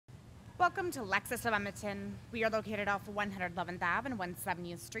Welcome to Lexus of Edmonton. We are located off 111th Ave and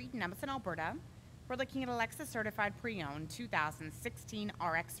 170th Street in Edmonton, Alberta. We're looking at a Lexus certified pre-owned 2016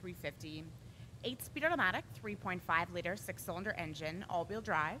 RX 350. 8-speed automatic, 3.5-liter 6-cylinder engine, all-wheel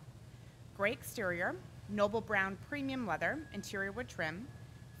drive. Gray exterior, noble brown premium leather, interior wood trim.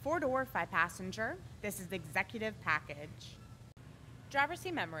 4-door, 5-passenger. This is the executive package. Driver's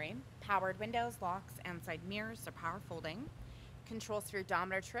seat memory, powered windows, locks, and side mirrors are power folding. Controls for your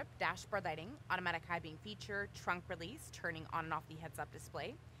odometer trip, dashboard lighting, automatic high beam feature, trunk release, turning on and off the heads-up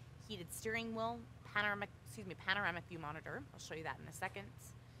display, heated steering wheel, panoramic view monitor. I'll show you that in a second.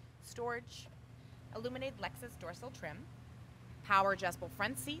 Storage, illuminated Lexus dorsal trim, power adjustable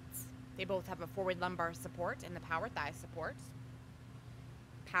front seats. They both have a forward lumbar support and the power thigh support.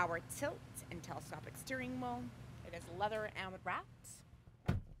 Power tilt and telescopic steering wheel. It is leather and wood wrapped.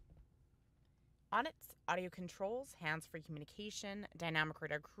 On it, audio controls, hands-free communication, dynamic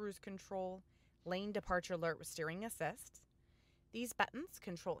radar cruise control, lane departure alert with steering assist. These buttons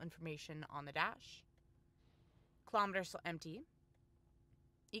control information on the dash. Kilometers still empty.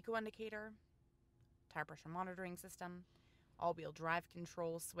 Eco indicator, tire pressure monitoring system, all-wheel drive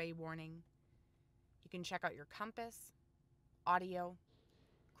control, sway warning. You can check out your compass, audio,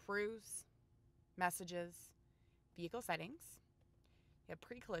 cruise, messages, vehicle settings. You have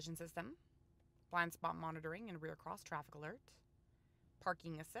pre-collision system, blind spot monitoring and rear cross traffic alert,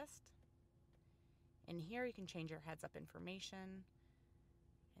 parking assist. In here you can change your heads-up information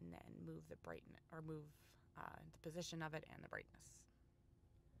and then move the brightness or move the position of it and the brightness.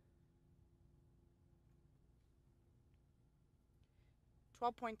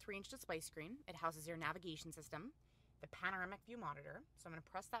 .3-inch display screen. It houses your navigation system, the panoramic view monitor. So I'm going to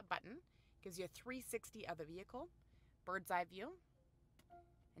press that button. Gives you a 360 of the vehicle, bird's eye view,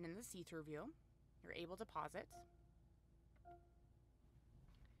 and in the see-through view. You're able to pause it.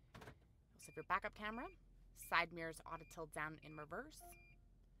 You also have your backup camera, side mirrors auto tilt down in reverse,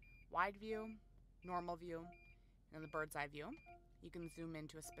 wide view, normal view, and then the bird's eye view. You can zoom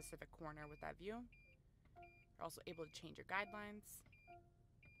into a specific corner with that view. You're also able to change your guidelines.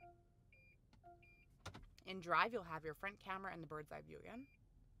 In drive, you'll have your front camera and the bird's eye view again.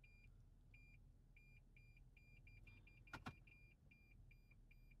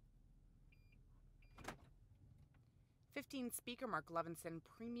 Speaker Mark Levinson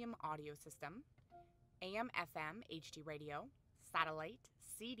premium audio system, AM, FM, HD radio, satellite,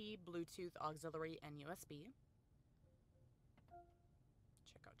 CD, Bluetooth, auxiliary, and USB.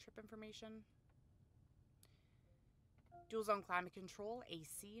 Check out trip information. Dual zone climate control,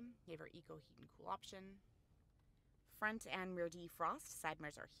 AC. You have your eco heat and cool option. Front and rear defrost, side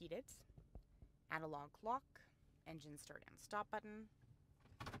mirrors are heated. Analog clock, engine start and stop button.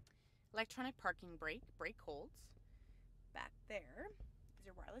 Electronic parking brake, brake holds. Back there is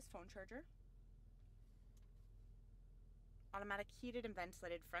your wireless phone charger. Automatic heated and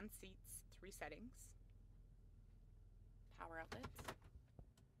ventilated front seats, 3 settings. Power outlets.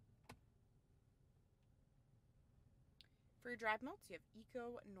 For your drive modes, you have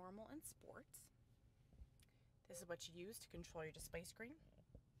Eco, Normal, and Sport. This is what you use to control your display screen.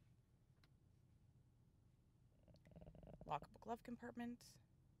 Lockable glove compartment.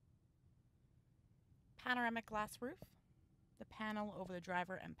 Panoramic glass roof. The panel over the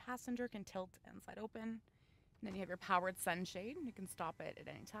driver and passenger can tilt and slide open. And then you have your powered sunshade. You can stop it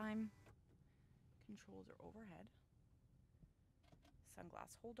at any time. Controls are overhead.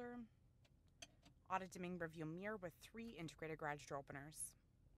 Sunglass holder. Auto dimming rearview mirror with 3 integrated garage door openers.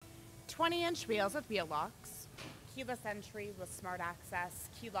 20-inch wheels with wheel locks. Keyless entry with smart access,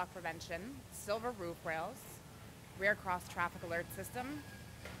 key lock prevention, silver roof rails, rear cross traffic alert system,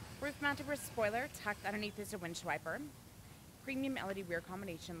 roof mounted rear spoiler tucked underneath is a windshield wiper. Premium LED rear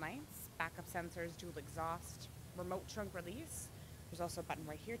combination lights, backup sensors, dual exhaust, remote trunk release. There's also a button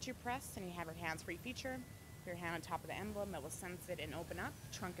right here to press, and you have your hands-free feature. Your hand on top of the emblem, it will sense it and open up.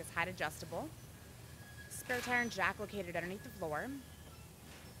 Trunk is height adjustable. Spare tire and jack located underneath the floor.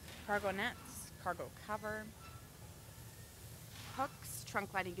 Cargo nets, cargo cover. Hooks,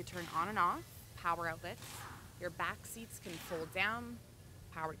 trunk lighting can turn on and off. Power outlets. Your back seats can fold down.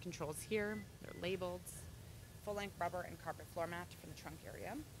 Powered controls here, they're labeled. Full-length rubber and carpet floor mat for the trunk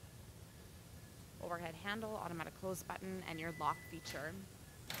area. Overhead handle, automatic close button, and your lock feature.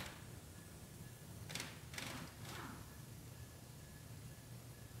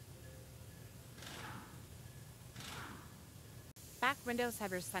 Back windows have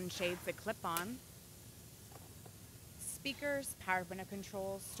your sunshades that clip on. Speakers, powered window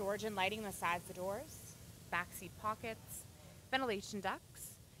controls, storage and lighting on the sides of the doors. Back seat pockets, ventilation ducts.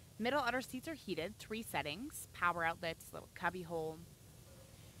 Middle outer seats are heated, 3 settings, power outlets, little cubby hole.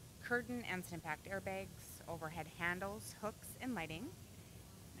 curtain and impact airbags, overhead handles, hooks, and lighting.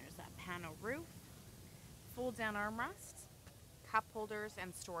 There's that panel roof, fold down armrest, cup holders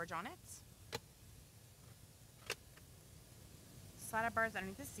and storage on it. Slider bars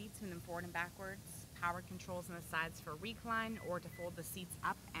underneath the seats, move them forward and backwards. Power controls on the sides for recline or to fold the seats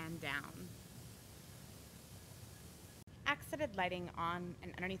up and down. Accented lighting on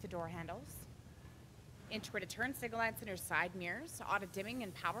and underneath the door handles. Integrated turn signal lights in your side mirrors, auto dimming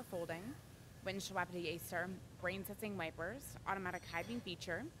and power folding. Windshield wiper de-acer, rain sensing wipers, automatic high beam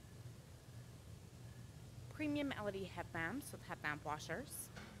feature. Premium LED headlamps with headlamp washers.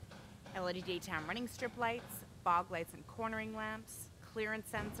 LED daytime running strip lights, fog lights and cornering lamps, clearance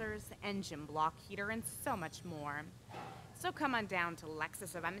sensors, engine block heater, and so much more. So come on down to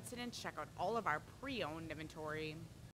Lexus of Edmonton and check out all of our pre-owned inventory.